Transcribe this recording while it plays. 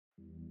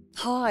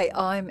Hi,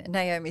 I'm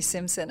Naomi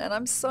Simpson, and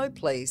I'm so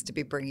pleased to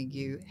be bringing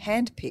you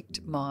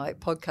Handpicked, my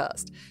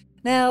podcast.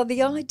 Now,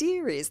 the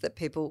idea is that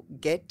people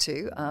get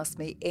to ask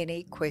me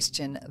any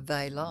question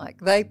they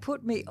like. They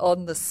put me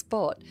on the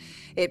spot.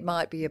 It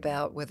might be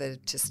about whether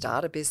to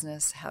start a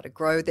business, how to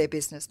grow their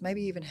business,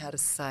 maybe even how to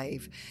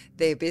save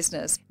their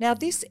business. Now,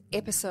 this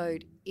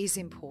episode is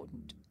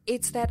important.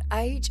 It's that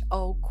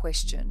age-old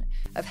question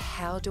of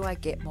how do I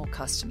get more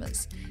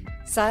customers?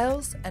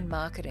 Sales and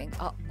marketing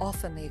are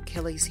often the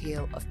Achilles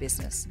heel of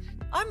business.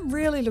 I'm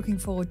really looking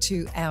forward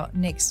to our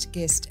next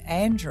guest,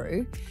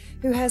 Andrew,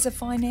 who has a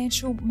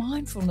financial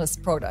mindfulness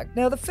product.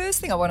 Now, the first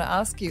thing I want to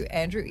ask you,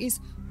 Andrew, is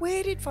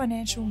where did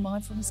financial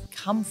mindfulness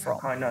come from?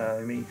 Hi,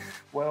 Naomi.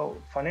 Well,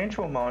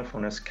 financial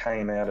mindfulness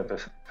came out of a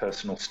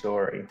personal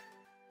story.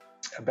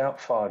 About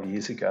 5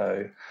 years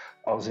ago,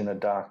 I was in a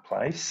dark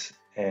place,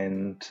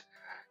 and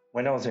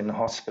when I was in the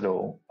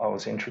hospital, I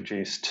was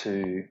introduced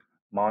to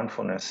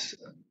mindfulness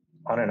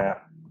on an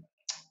app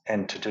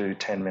and to do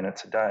 10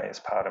 minutes a day as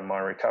part of my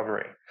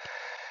recovery.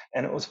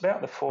 And it was about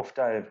the fourth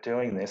day of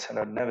doing this, and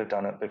I'd never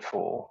done it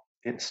before.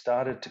 It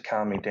started to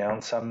calm me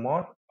down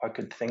somewhat. I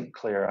could think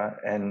clearer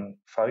and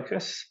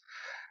focus.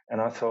 And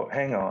I thought,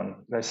 hang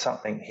on, there's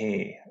something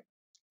here.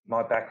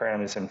 My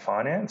background is in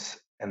finance,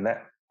 and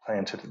that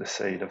planted the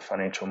seed of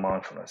financial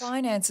mindfulness.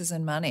 Finances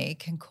and money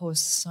can cause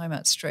so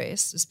much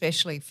stress,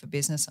 especially for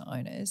business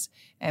owners,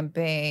 and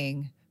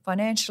being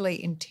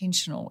financially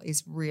intentional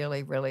is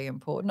really, really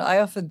important. I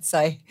often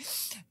say,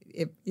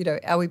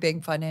 are we being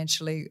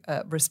financially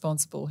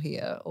responsible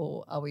here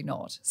or are we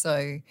not?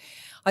 So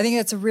I think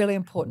that's a really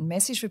important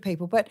message for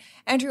people. But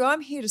Andrew,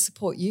 I'm here to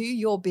support you,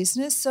 your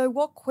business. So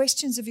what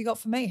questions have you got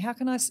for me? How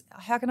can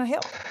I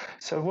help?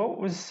 So what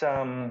was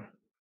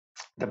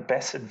the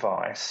best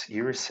advice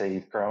you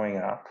received growing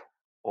up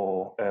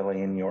or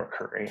early in your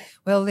career?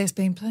 Well, there's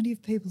been plenty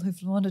of people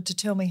who've wanted to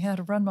tell me how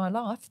to run my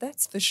life,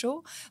 that's for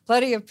sure.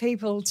 Plenty of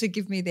people to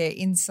give me their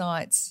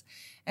insights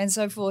and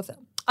so forth.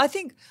 I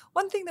think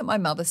one thing that my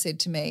mother said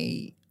to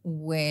me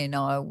when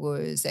I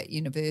was at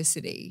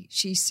university,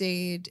 she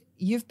said,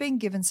 you've been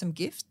given some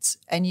gifts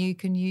and you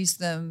can use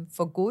them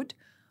for good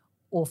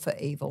or for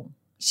evil.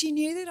 She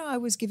knew that I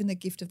was given the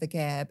gift of the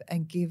gab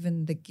and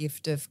given the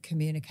gift of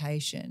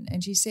communication.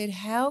 And she said,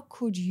 how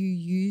could you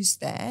use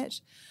that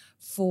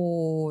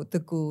for the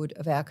good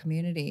of our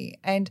community?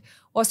 And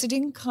whilst I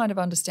didn't kind of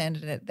understand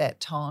it at that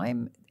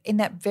time, in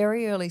that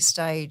very early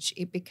stage,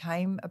 it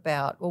became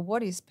about, well,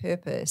 what is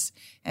purpose?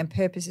 And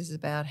purpose is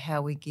about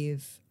how we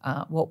give,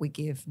 what we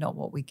give, not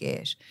what we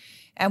get.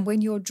 And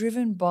when you're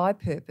driven by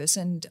purpose,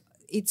 and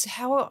it's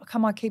how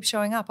come I keep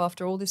showing up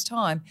after all this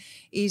time,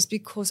 is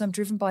because I'm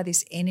driven by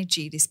this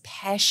energy, this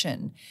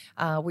passion,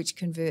 which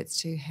converts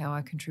to how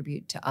I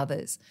contribute to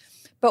others.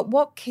 But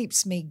what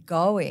keeps me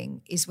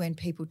going is when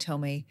people tell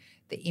me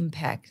the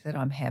impact that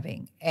I'm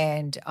having.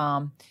 And,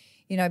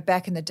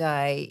 back in the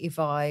day, if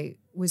I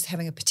was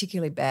having a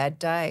particularly bad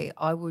day,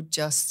 I would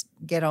just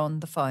get on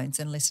the phones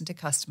and listen to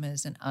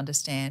customers and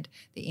understand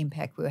the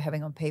impact we were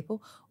having on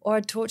people. Or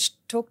I'd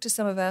talk to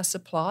some of our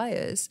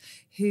suppliers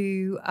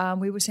who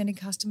we were sending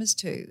customers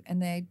to,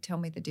 and they'd tell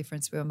me the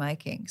difference we were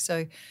making.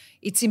 So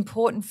it's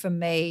important for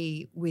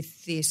me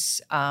with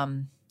this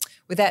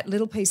with that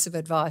little piece of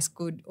advice,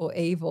 good or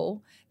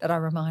evil, that I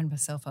remind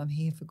myself I'm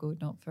here for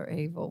good, not for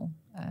evil.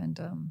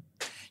 And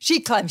she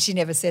claims she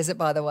never says it,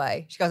 by the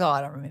way. She goes, I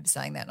don't remember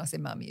saying that. And I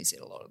said, Mum, you said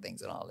a lot of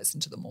things and I listen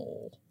to them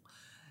all.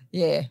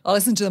 Yeah, I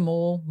listened to them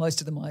all.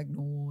 Most of them I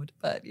ignored,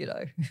 but,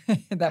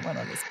 that one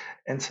I listened.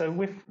 And so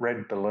with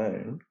Red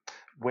Balloon,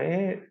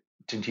 where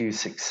did you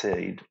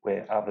succeed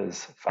where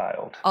others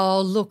failed?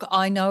 Oh, look,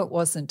 I know it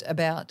wasn't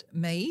about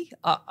me.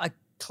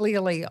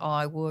 Clearly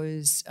I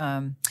was,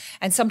 and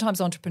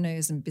sometimes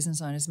entrepreneurs and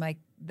business owners make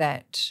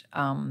that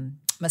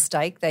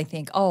mistake. They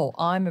think, oh,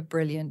 I'm a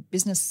brilliant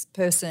business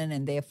person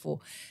and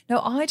therefore,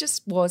 no, I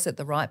just was at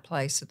the right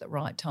place at the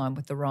right time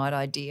with the right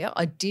idea.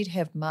 I did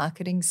have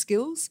marketing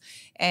skills,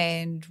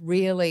 and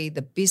really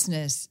the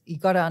business,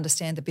 you've got to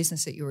understand the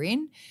business that you're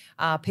in.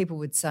 People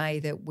would say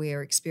that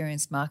we're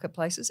experienced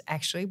marketplaces.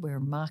 Actually, we're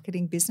a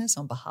marketing business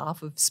on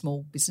behalf of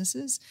small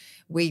businesses.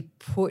 We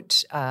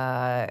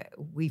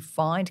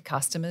find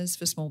customers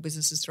for small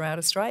businesses throughout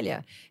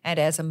Australia. And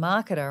as a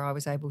marketer, I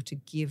was able to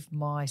give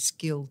my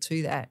skill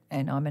to that,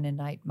 and I'm an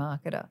innate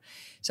marketer.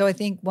 So I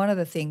think one of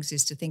the things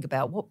is to think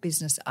about what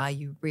business are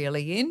you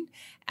really in,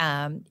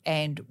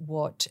 and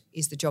what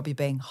is the job you're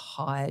being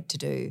hired to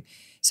do.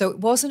 So it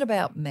wasn't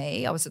about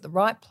me. I was at the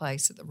right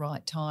place at the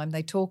right time.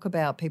 They talk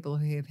about people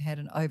who have had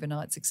an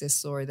overnight success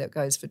story that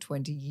goes for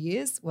 20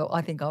 years. Well,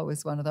 I think I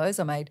was one of those.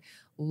 I made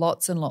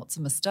lots and lots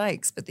of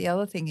mistakes. But the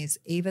other thing is,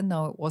 even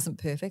though it wasn't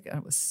perfect, and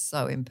it was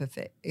so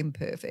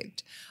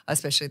imperfect,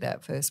 especially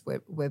that first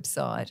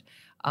website,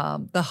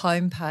 the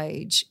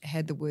homepage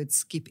had the word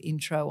skip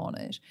intro on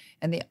it,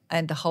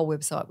 and the whole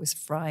website was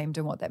framed,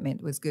 and what that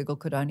meant was Google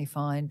could only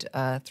find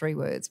 3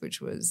 words,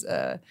 which was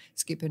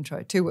skip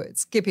intro, 2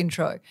 words, skip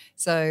intro.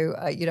 So,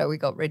 we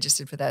got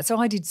registered for that. So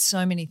I did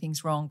so many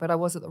things wrong, but I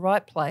was at the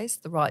right place,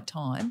 the right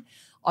time.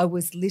 I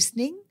was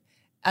listening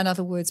In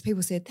other words,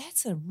 people said,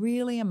 that's a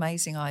really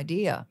amazing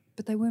idea,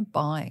 but they weren't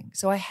buying.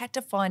 So I had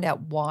to find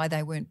out why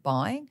they weren't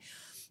buying.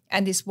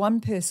 And this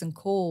one person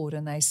called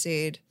and they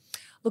said,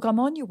 look, I'm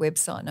on your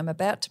website and I'm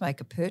about to make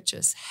a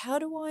purchase. How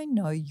do I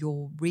know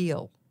you're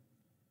real?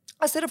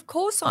 I said, of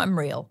course I'm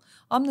real.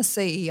 I'm the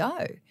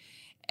CEO.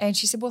 And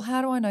she said, well,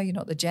 how do I know you're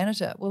not the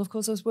janitor? Well, of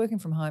course, I was working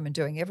from home and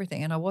doing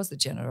everything, and I was the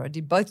janitor. I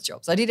did both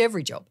jobs. I did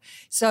every job.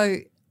 So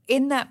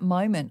in that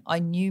moment, I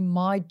knew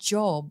my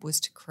job was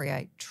to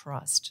create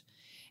trust.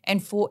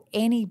 And for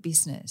any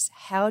business,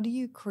 how do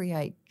you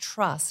create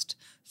trust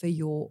for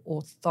your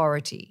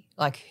authority,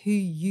 like who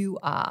you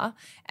are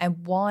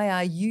and why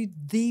are you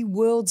the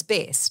world's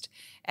best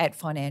at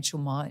financial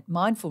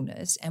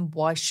mindfulness, and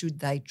why should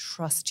they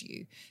trust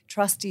you?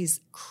 Trust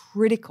is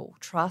critical,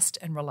 trust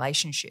and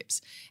relationships.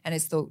 And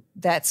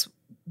that's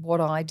what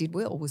I did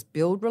well, was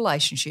build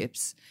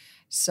relationships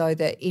so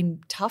that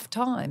in tough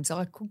times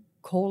I could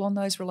call on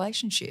those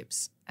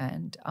relationships.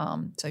 And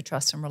so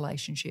trust and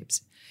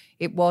relationships.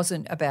 It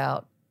wasn't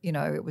about,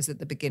 it was at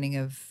the beginning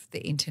of the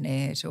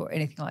internet or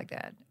anything like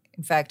that.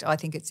 In fact, I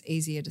think it's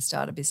easier to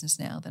start a business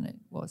now than it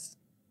was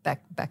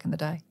back in the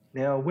day.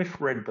 Now, with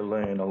Red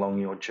Balloon along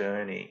your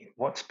journey,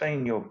 what's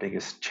been your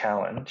biggest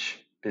challenge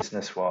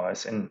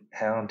business-wise, and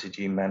how did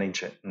you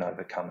manage it and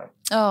overcome it?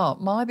 Oh,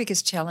 my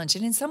biggest challenge.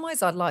 And in some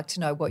ways, I'd like to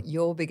know what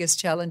your biggest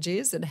challenge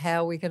is and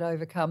how we can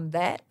overcome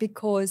that,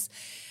 because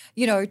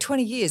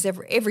 20 years,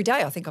 every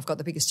day I think I've got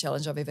the biggest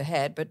challenge I've ever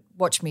had, but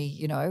watch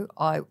me,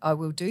 I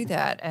will do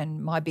that.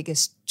 And my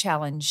biggest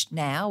challenge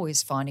now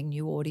is finding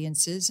new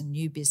audiences and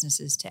new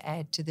businesses to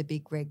add to the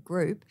Big Red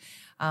Group,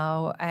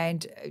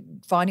 and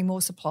finding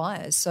more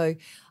suppliers. So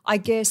I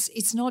guess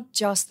it's not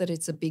just that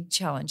it's a big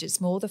challenge, it's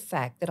more the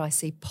fact that I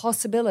see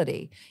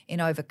possibility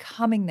in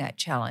overcoming that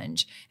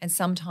challenge. And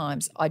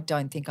sometimes I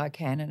don't think I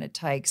can, and it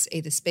takes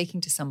either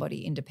speaking to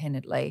somebody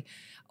independently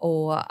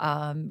or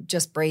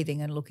just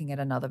breathing and looking at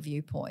another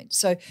viewpoint.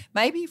 So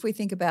maybe if we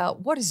think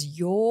about what is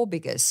your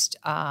biggest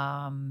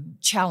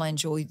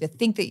challenge, or the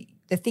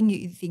thing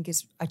you think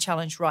is a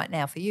challenge right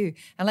now for you,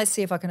 and let's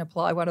see if I can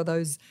apply one of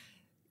those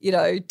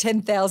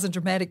 10,000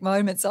 dramatic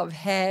moments I've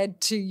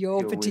had to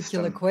your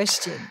particular wisdom.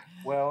 question.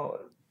 Well,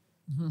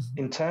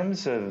 in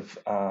terms of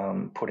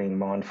putting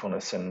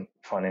mindfulness and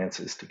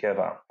finances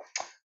together,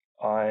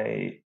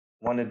 I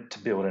wanted to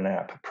build an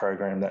app, a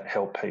program that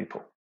helped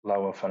people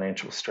lower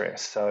financial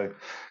stress. So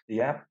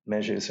the app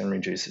measures and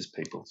reduces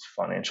people's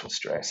financial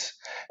stress.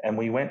 And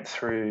we went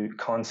through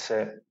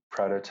concept,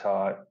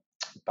 prototype,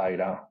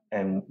 beta,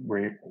 and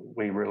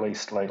we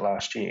released late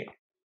last year.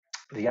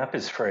 The app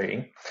is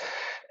free,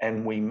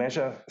 and we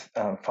measure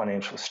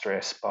financial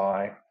stress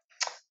by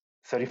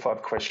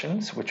 35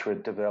 questions, which were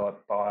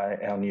developed by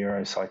our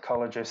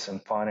neuropsychologists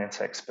and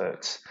finance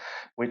experts,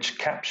 which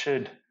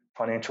captured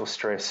financial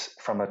stress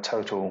from a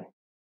total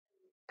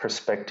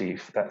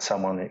perspective that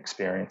someone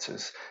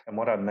experiences. And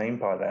what I mean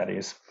by that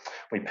is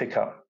we pick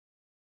up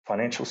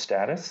financial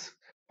status,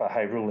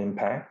 behavioural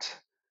impact,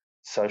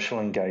 social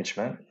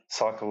engagement,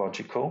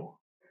 psychological,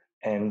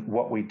 and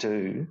what we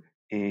do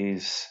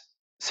is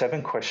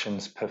 7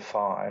 questions per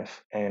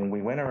 5, and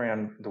we went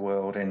around the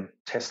world and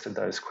tested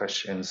those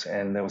questions,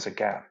 and there was a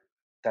gap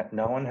that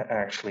no one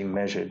actually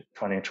measured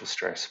financial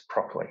stress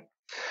properly.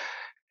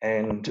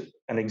 And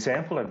an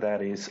example of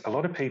that is a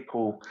lot of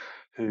people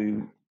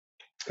who,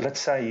 let's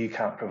say you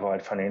can't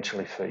provide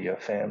financially for your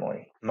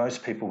family,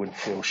 most people would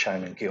feel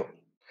shame and guilt.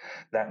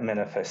 That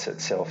manifests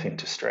itself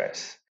into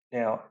stress.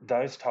 Now,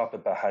 those type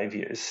of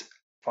behaviours,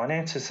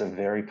 finances are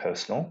very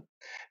personal,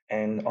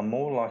 and I'm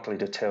more likely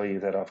to tell you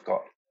that I've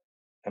got,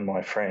 and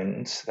my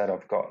friends, that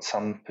I've got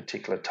some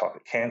particular type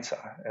of cancer,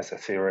 as a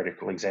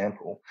theoretical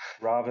example,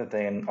 rather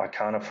than I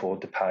can't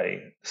afford to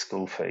pay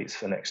school fees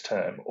for next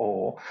term,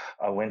 or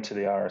I went to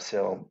the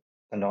RSL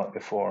the night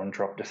before and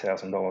dropped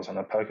 $1,000 on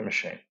a poker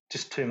machine.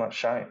 Just too much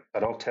shame.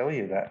 But I'll tell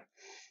you that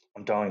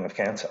I'm dying of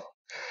cancer.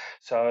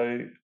 So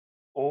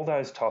all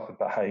those type of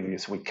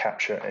behaviours, we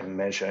capture and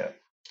measure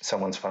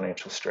someone's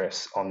financial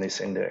stress on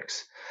this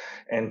index.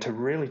 And to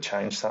really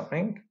change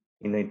something,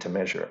 you need to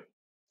measure it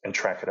and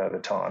track it over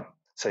time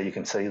so you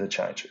can see the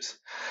changes.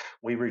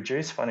 We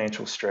reduce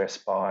financial stress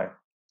by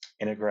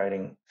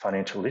integrating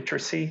financial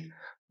literacy,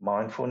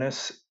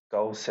 mindfulness,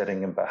 goal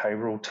setting and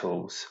behavioural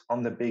tools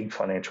on the big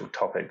financial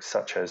topics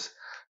such as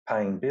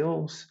paying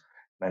bills,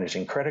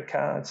 managing credit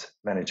cards,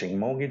 managing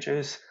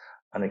mortgages,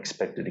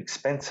 unexpected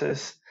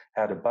expenses,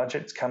 how the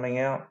budget's coming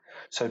out,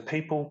 so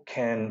people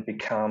can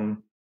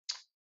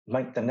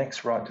make the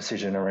next right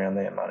decision around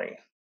their money.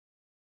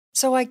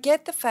 So I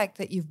get the fact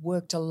that you've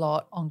worked a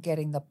lot on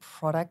getting the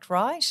product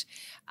right,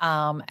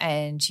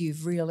 and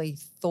you've really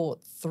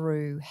thought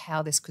through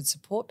how this could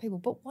support people.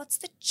 But what's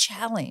the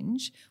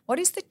challenge? What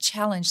is the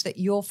challenge that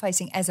you're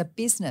facing as a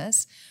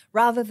business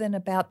rather than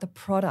about the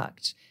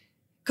product?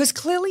 Because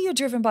clearly you're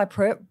driven by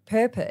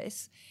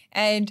purpose,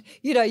 and,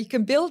 you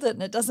can build it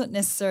and it doesn't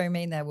necessarily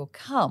mean they will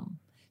come.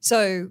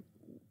 So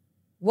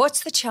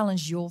what's the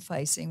challenge you're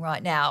facing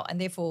right now, and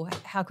therefore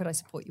how could I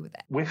support you with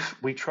that?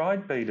 We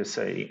tried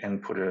B2C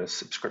and put a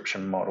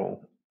subscription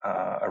model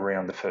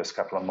around the first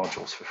couple of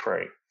modules for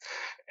free.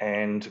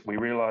 And we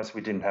realised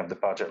we didn't have the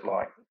budget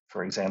like,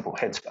 for example,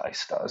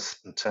 Headspace does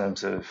in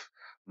terms of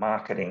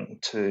marketing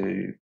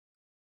to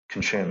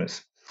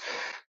consumers.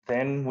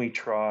 Then we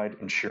tried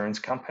insurance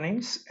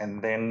companies,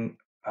 and then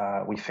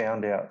we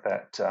found out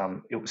that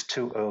it was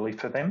too early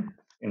for them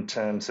in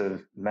terms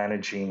of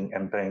managing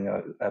and being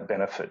a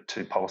benefit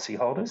to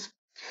policyholders.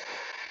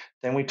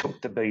 Then we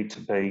took the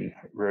B2B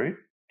route,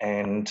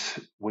 and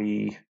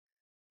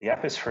the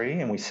app is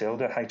free, and we sell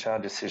to HR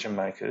decision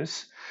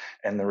makers,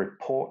 and the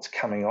reports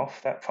coming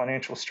off that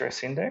financial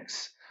stress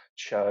index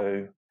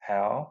show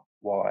how,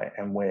 why,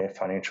 and where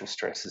financial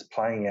stress is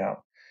playing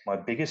out. My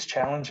biggest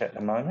challenge at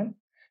the moment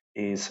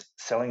is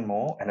selling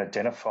more and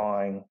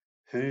identifying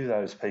who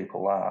those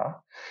people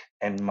are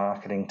and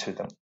marketing to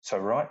them. So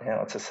right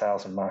now it's a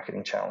sales and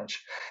marketing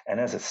challenge. And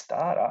as a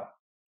startup,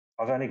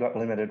 I've only got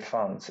limited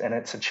funds, and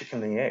it's a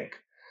chicken and the egg.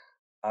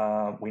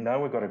 We know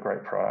we've got a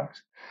great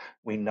product.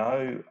 We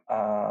know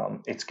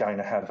it's going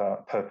to have a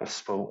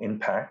purposeful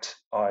impact.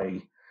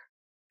 I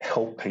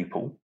help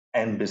people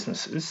and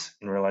businesses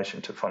in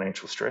relation to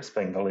financial stress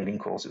being the leading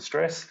cause of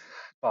stress,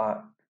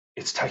 but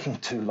it's taking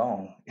too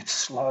long. It's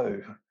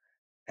slow,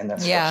 and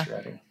that's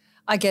frustrating.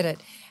 I get it.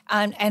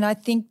 And I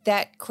think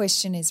that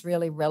question is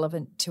really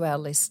relevant to our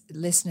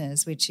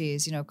listeners, which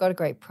is, I've got a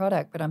great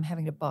product, but I'm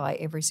having to buy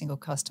every single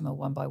customer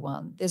one by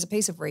one. There's a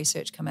piece of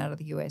research come out of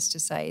the US to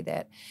say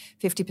that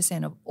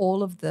 50% of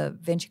all of the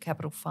venture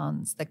capital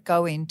funds that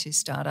go into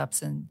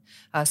startups and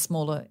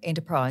smaller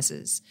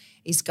enterprises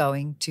is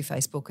going to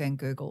Facebook and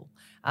Google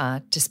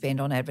to spend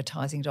on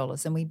advertising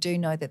dollars. And we do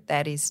know that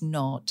that is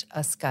not a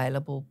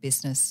scalable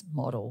business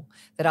model,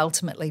 that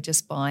ultimately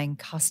just buying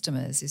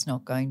customers is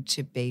not going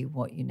to be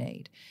what you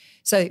need.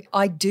 So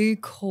I do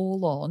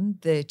call on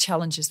the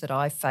challenges that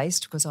I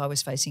faced, because I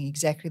was facing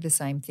exactly the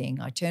same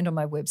thing. I turned on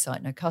my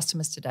website, no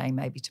customers today,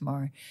 maybe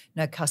tomorrow.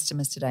 No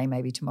customers today,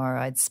 maybe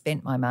tomorrow. I'd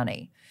spent my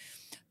money.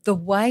 The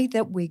way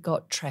that we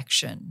got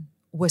traction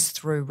was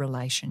through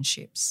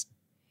relationships.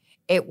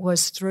 It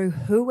was through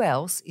who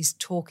else is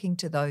talking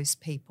to those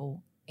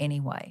people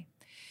anyway.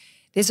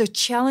 There's a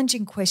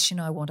challenging question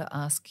I want to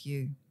ask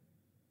you.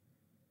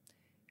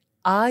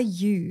 Are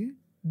you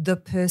the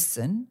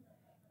person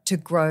to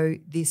grow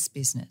this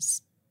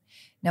business?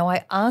 Now,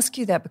 I ask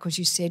you that because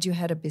you said you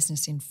had a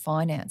business in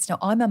finance. Now,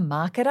 I'm a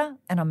marketer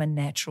and I'm a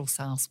natural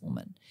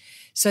saleswoman.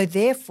 So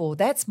therefore,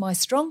 that's my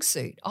strong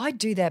suit. I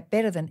do that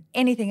better than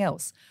anything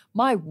else.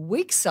 My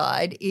weak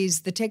side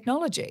is the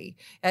technology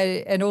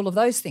and all of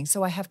those things.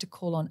 So I have to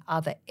call on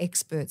other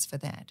experts for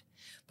that.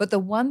 But the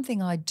one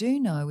thing I do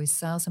know is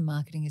sales and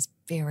marketing is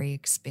very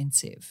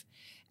expensive,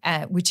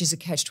 which is a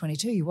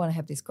catch-22. You want to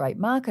have this great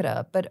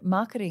marketer, but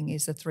marketing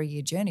is a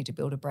 3-year journey to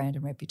build a brand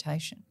and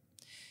reputation.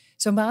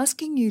 So I'm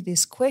asking you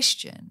this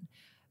question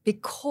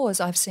because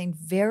I've seen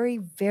very,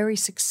 very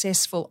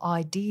successful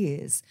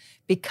ideas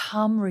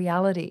become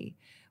reality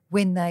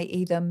when they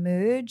either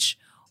merge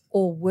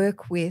or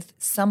work with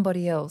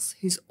somebody else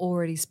who's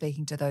already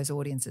speaking to those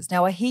audiences.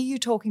 Now, I hear you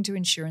talking to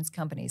insurance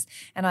companies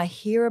and I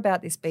hear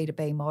about this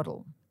B2B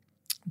model,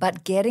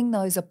 but getting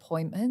those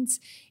appointments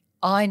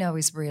I know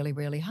is really,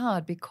 really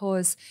hard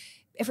because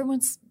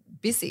everyone's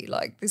busy.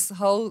 Like this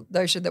whole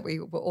notion that we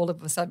were all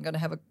of a sudden going to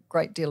have a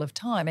great deal of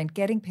time, and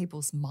getting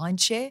people's mind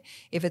share,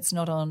 if it's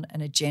not on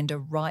an agenda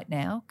right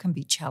now, can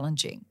be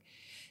challenging.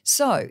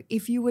 So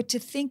if you were to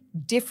think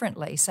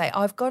differently, say,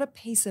 I've got a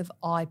piece of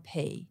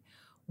IP,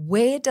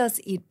 where does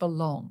it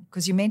belong?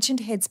 Because you mentioned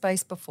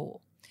Headspace before.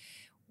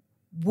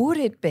 Would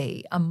it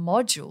be a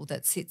module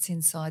that sits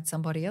inside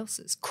somebody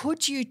else's?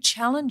 Could you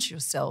challenge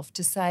yourself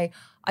to say,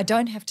 I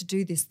don't have to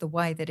do this the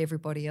way that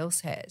everybody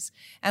else has?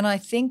 And I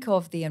think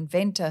of the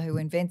inventor who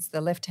invents the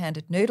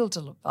left-handed noodle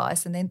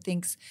device and then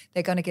thinks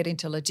they're going to get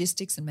into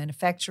logistics and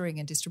manufacturing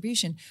and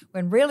distribution,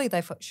 when really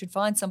they should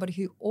find somebody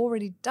who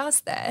already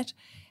does that,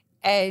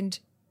 and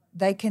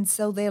they can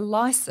sell their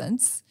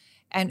license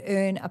and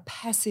earn a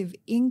passive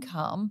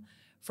income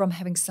from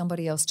having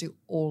somebody else do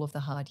all of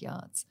the hard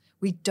yards.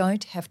 We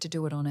don't have to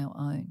do it on our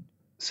own.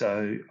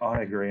 So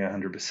I agree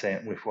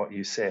 100% with what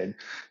you said.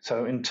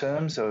 So in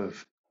terms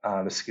of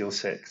the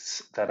skills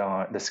that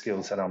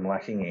I'm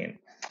lacking in,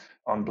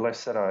 I'm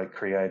blessed that I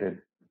created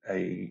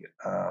an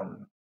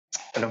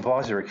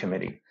advisory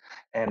committee,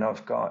 and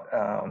I've got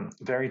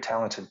very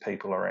talented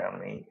people around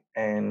me,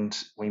 and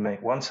we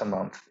meet once a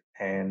month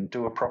and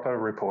do a proper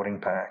reporting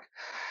pack,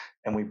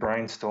 and we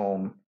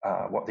brainstorm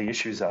what the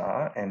issues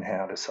are and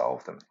how to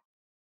solve them.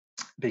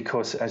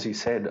 Because, as you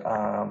said,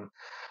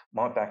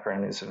 my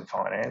background is in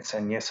finance,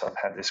 and yes, I've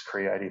had this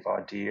creative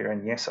idea,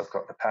 and yes, I've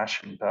got the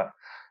passion, but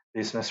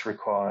business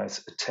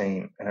requires a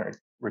team, and it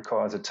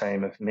requires a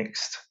team of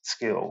mixed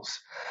skills.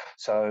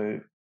 So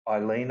I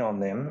lean on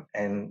them,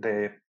 and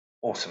they're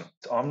awesome.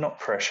 I'm not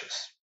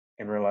precious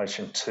in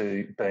relation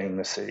to being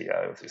the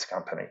CEO of this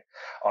company.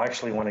 I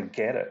actually want to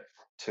get it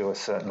to a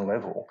certain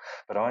level,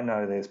 but I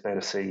know there's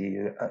better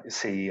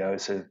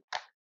CEOs who've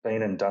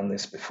been and done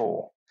this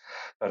before.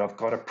 But I've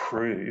got to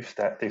prove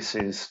that this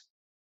is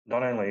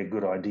not only a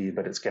good idea,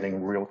 but it's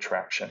getting real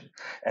traction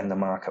and the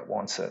market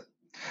wants it.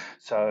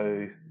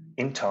 So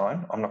in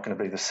time, I'm not going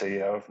to be the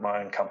CEO of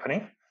my own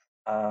company.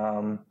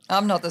 I'm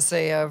not the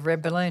CEO of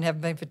Red Balloon,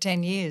 haven't been for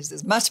 10 years.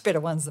 There's much better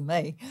ones than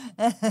me.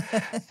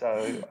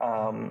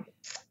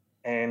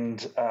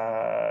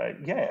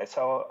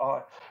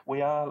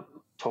 We are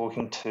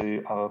talking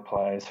to other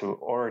players who are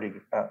already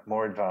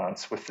more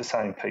advanced with the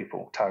same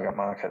people, target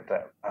market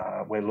that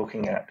we're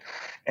looking at,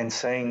 and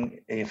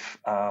seeing if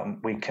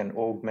we can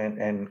augment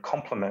and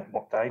complement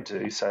what they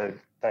do so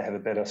they have a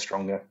better,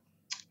 stronger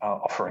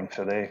offering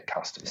for their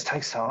customers. It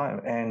takes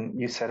time. And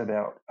you said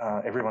about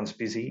everyone's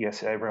busy.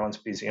 Yes, everyone's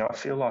busy. I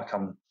feel like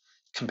I'm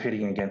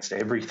competing against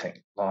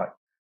everything. Like,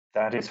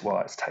 that is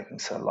why it's taking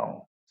so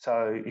long.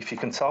 So if you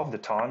can solve the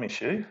time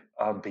issue,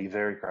 I'd be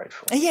very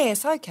grateful.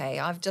 Yes, okay.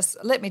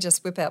 Let me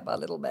just whip out my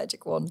little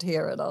magic wand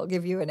here and I'll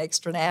give you an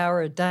extra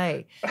hour a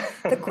day.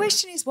 The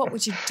question is, what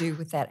would you do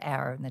with that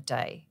hour in the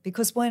day?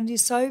 Because when you're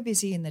so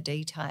busy in the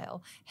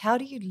detail, how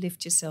do you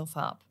lift yourself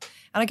up?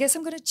 And I guess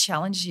I'm going to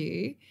challenge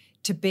you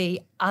to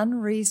be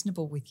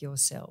unreasonable with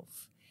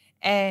yourself.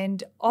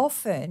 And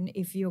often,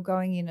 if you're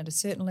going in at a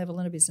certain level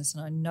in a business,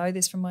 and I know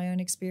this from my own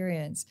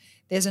experience,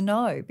 there's a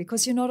no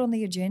because you're not on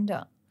the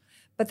agenda.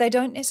 But they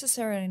don't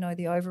necessarily know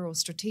the overall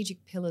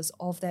strategic pillars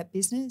of that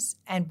business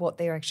and what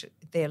they're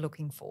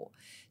looking for.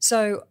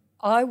 So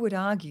I would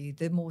argue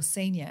the more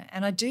senior,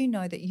 and I do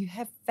know that you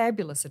have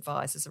fabulous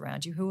advisors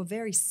around you who are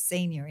very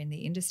senior in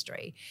the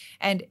industry,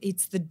 and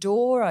it's the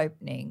door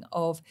opening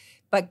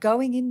but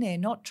going in there,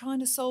 not trying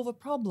to solve a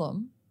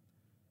problem,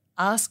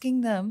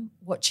 asking them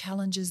what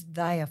challenges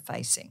they are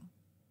facing.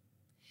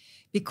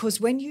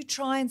 Because when you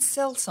try and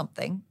sell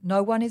something,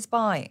 no one is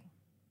buying.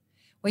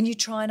 When you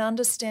try and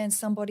understand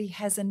somebody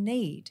has a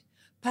need,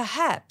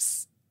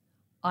 perhaps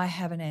I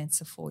have an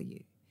answer for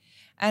you.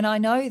 And I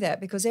know that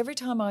because every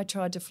time I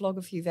tried to flog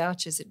a few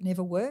vouchers, it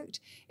never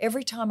worked.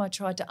 Every time I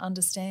tried to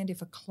understand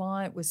if a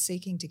client was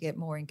seeking to get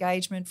more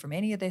engagement from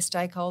any of their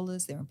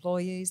stakeholders, their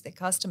employees, their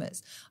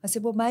customers, I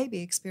said, well,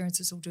 maybe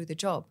experiences will do the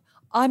job.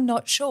 I'm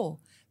not sure.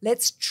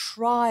 Let's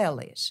trial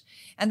it.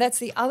 And that's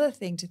the other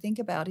thing to think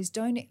about is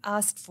don't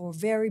ask for a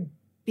very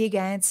big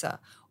answer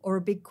or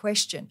a big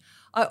question.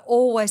 I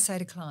always say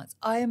to clients,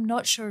 I am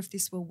not sure if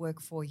this will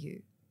work for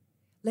you.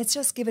 Let's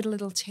just give it a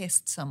little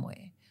test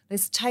somewhere.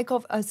 Let's take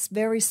off a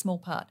very small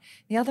part.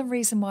 The other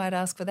reason why I'd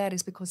ask for that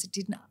is because it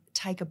didn't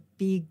take a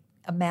big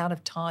amount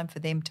of time for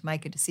them to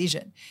make a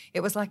decision. It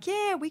was like,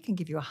 yeah, we can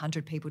give you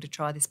 100 people to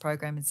try this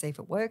program and see if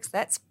it works.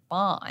 That's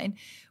fine.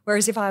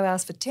 Whereas if I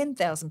ask for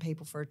 10,000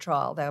 people for a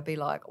trial, they'll be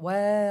like,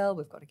 well,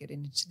 we've got to get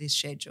into this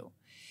schedule.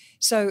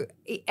 So,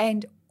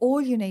 and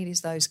all you need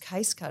is those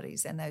case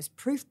studies and those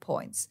proof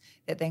points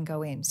that then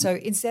go in. So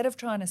instead of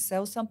trying to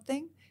sell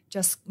something,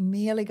 just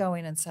merely go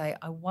in and say,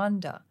 I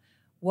wonder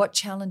what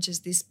challenges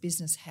this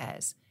business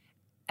has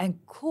and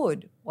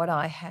could what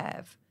I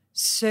have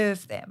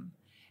serve them.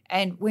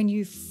 And when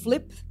you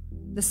flip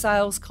the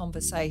sales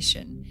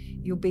conversation,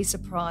 you'll be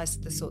surprised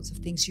at the sorts of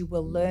things you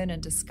will learn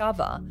and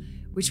discover,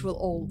 which will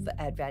all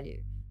add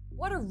value.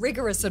 What a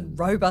rigorous and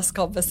robust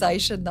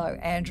conversation, though,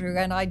 Andrew.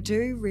 And I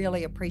do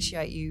really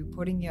appreciate you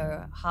putting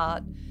your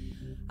heart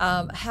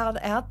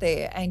out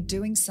there and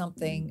doing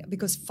something,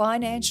 because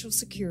financial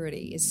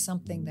security is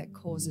something that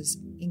causes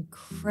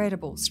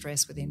incredible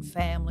stress within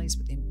families,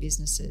 within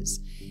businesses.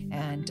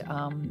 And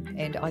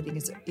I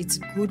think it's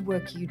good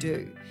work you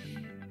do.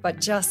 But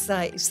just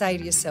say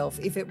to yourself,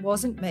 if it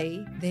wasn't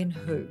me, then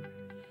who?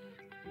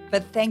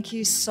 But thank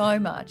you so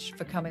much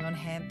for coming on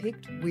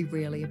Handpicked. We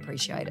really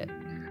appreciate it.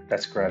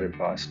 That's great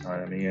advice,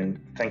 Naomi,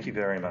 and thank you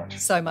very much.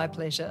 So my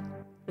pleasure.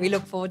 We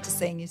look forward to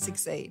seeing you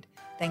succeed.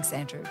 Thanks,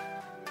 Andrew.